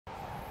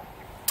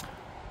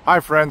Hi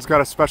friends,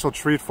 got a special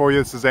treat for you.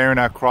 This is Aaron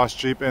at Cross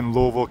Jeep in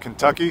Louisville,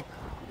 Kentucky.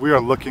 We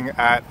are looking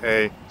at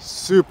a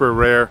super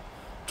rare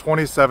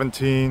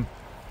 2017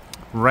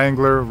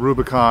 Wrangler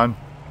Rubicon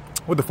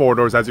with the four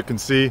doors, as you can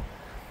see.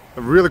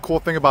 The really cool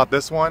thing about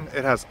this one,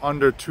 it has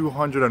under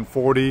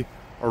 240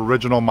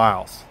 original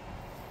miles.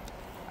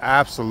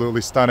 Absolutely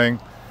stunning.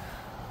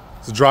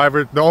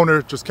 The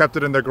owner just kept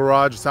it in their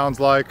garage, sounds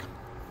like,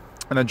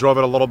 and then drove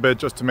it a little bit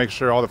just to make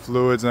sure all the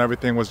fluids and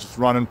everything was just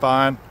running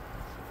fine.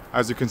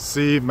 As you can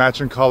see,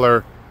 matching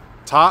color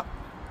top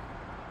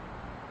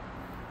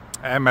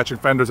and matching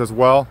fenders as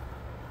well.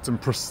 It's in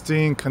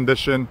pristine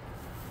condition.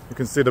 You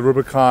can see the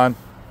Rubicon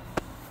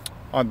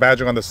on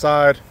badging on the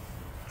side,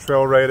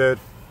 trail rated,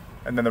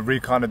 and then the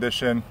Recon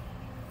edition.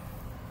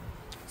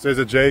 So there's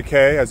a JK,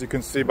 as you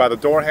can see by the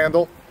door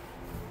handle.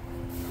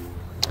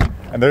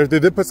 And they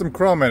did put some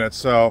chrome in it,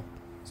 so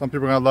some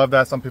people are gonna love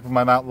that, some people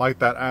might not like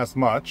that as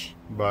much,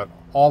 but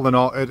all in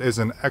all, it is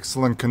in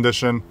excellent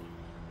condition.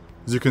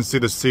 As you can see,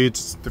 the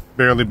seats have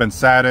barely been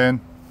sat in.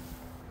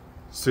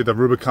 See the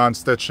Rubicon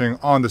stitching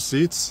on the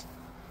seats.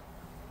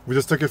 We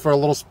just took it for a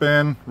little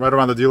spin right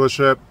around the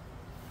dealership.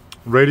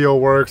 Radio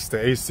works, the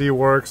AC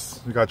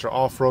works. You got your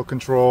off-road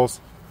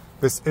controls.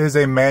 This is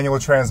a manual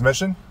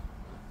transmission.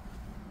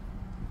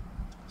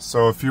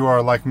 So if you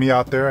are like me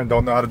out there and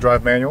don't know how to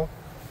drive manual,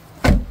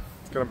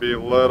 it's gonna be a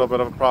little bit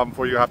of a problem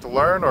for you. You have to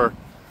learn or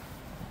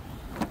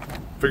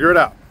figure it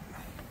out.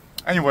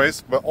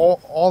 Anyways, but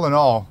all in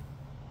all,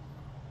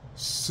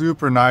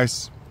 super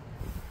nice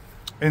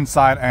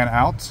inside and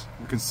out.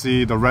 You can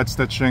see the red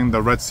stitching,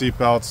 the red seat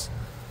belts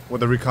with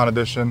the Recon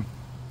edition.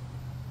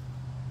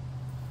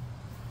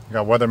 You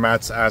got weather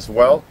mats as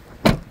well.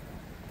 Give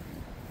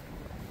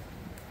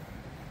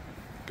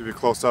you a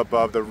close up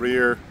of the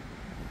rear,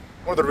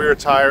 one of the rear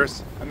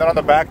tires. And then on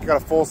the back, you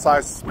got a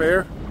full-size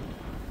spare.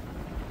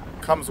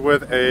 Comes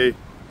with a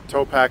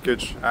tow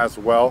package as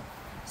well.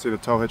 See the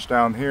tow hitch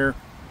down here.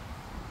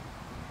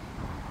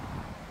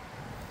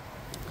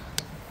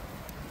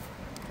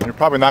 You're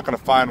probably not going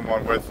to find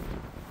one with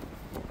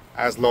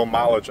as low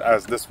mileage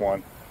as this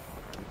one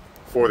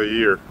for the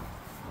year.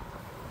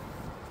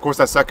 Of course,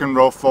 that second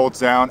row folds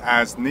down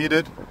as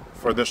needed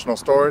for additional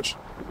storage.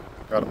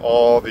 Got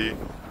all the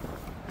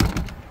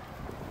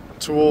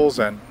tools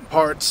and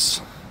parts.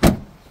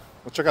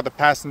 We'll check out the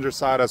passenger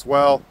side as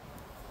well.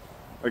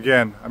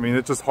 Again, I mean,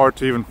 it's just hard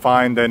to even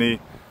find any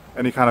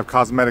kind of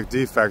cosmetic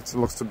defects. It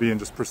looks to be in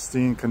just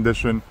pristine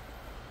condition.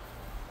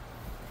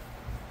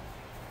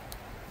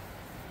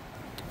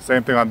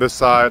 Same thing on this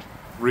side,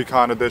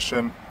 Recon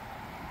edition.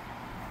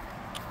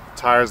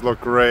 Tires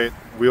look great,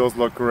 wheels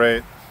look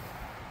great.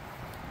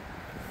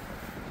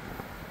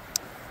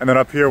 And then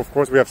up here, of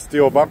course, we have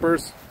steel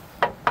bumpers.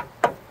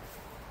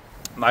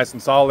 Nice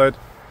and solid.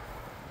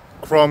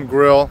 Chrome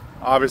grille.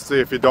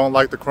 Obviously, if you don't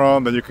like the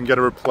chrome, then you can get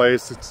it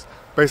replaced. It's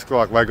basically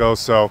like Lego,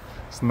 so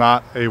it's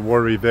not a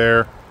worry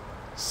there.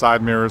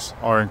 Side mirrors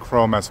are in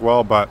chrome as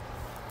well, but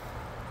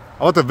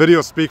I'll let the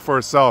video speak for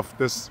itself.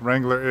 This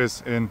Wrangler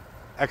is in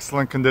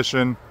excellent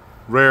condition,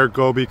 rare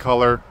Gobi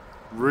color,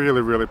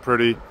 really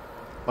pretty.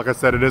 Like I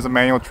said, it is a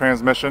manual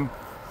transmission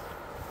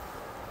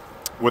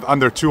with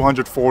under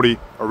 240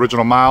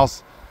 original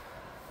miles.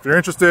 If you're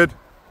interested,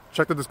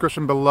 check the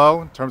description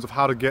below in terms of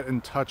how to get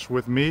in touch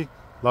with me.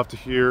 Love to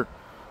hear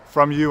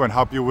from you and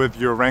help you with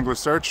your Wrangler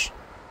search.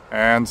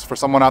 And for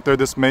someone out there,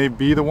 this may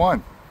be the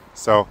one.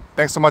 So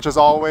thanks so much as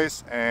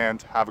always,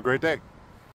 and have a great day.